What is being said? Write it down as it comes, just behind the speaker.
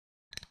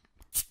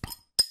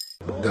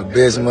The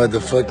best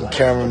motherfucking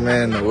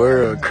cameraman in the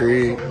world,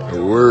 Creed.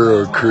 The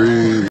world,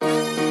 Creed.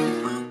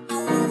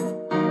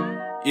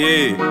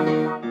 Yeah.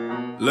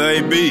 Lil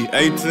Ab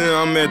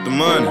Atm, I'm at the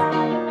money.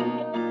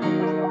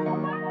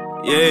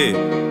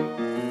 Yeah.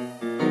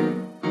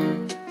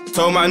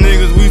 Told my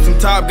niggas we some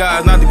top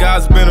guys, not the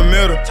guys up in the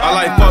middle. I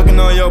like fucking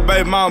on your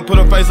baby mama, put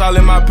her face all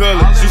in my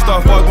pillow. She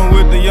start fucking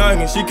with the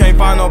youngin', she can't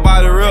find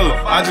nobody realer.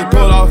 I just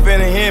pull off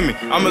in and hit me,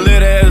 I'm a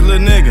little ass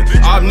little nigga.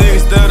 All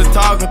niggas still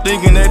talking,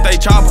 thinking that they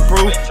chopper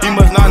proof. He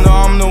must not know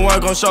I'm the one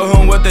gon' show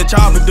him what that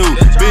chopper do.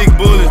 Big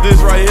bullets,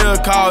 this right here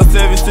called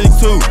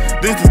 762.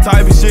 This the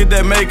type of shit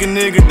that make a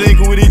nigga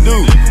think what he do.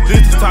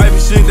 This the type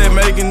of shit that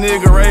make a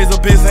nigga raise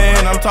up his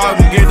hand. I'm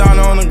talking get down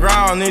on the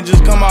ground and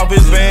just come off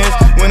his vans.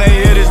 When they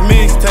hear this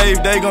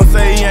mixtape, they gon'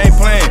 say he ain't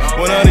playing.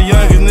 One of the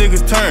youngest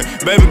niggas turn.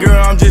 Baby girl,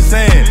 I'm just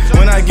saying,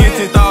 when I get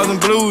 10,000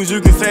 blues,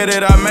 you can say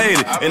that I made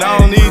it. And I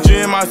don't need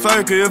you in my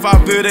circle if I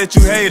feel that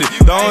you hate it.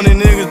 The only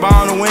niggas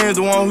bound to win's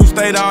the one who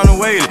stay down and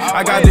waited.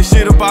 I got this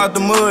shit up out the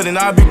mud and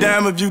I'll be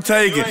damn if you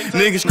take it.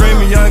 Niggas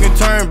screaming young and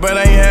turn, but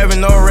ain't having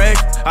no wreck.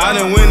 I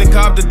done went and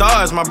copped the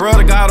Dodge, my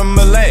brother got a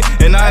Malay.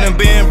 And I done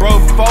been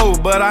broke before,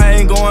 but I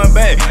ain't going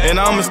back. And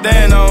I'ma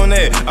stand on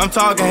that, I'm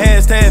talking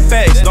hashtag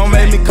facts. Don't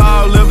make me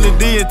call Lil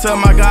D and tell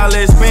my guy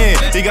let's spin.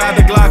 He got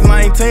the Glock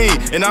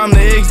 19, and I'm the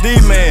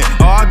XD man.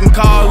 Or I can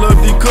call Lil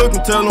D Cook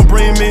and tell him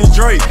bring me his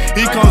Drake.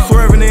 He come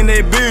swerving in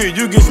that beard,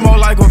 you get smoked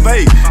like a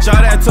vape.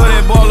 Shout out to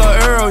that boy Lil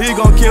Earl, he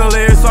gon' kill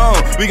every song.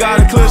 We got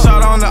a clear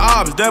shot on the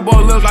ops, that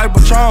boy look like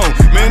Patron.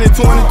 Man, in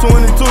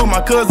 2022,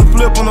 my cousin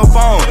flip on the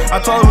phone.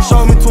 I told him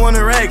show me 20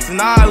 racks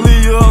and I'll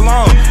leave you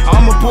alone.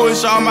 I'ma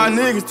push all my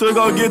niggas to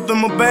go get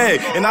them a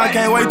bag. And I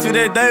can't wait till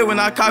that day when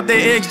I cop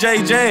that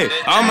XJ Jag.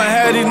 I'ma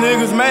have these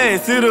niggas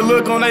mad, see the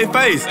look on their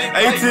face.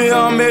 ATM,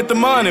 I'm at the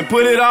money,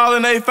 put it all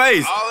in their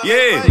face.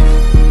 Yeah.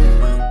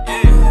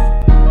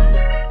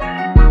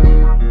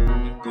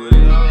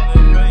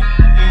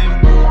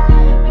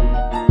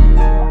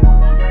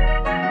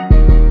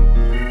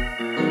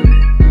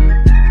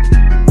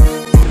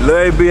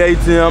 Lil Ab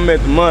Atm, I'm at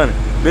the money.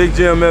 Big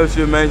GML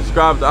shit, man.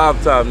 Subscribe to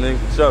AwfTop, nigga.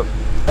 For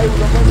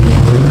sure.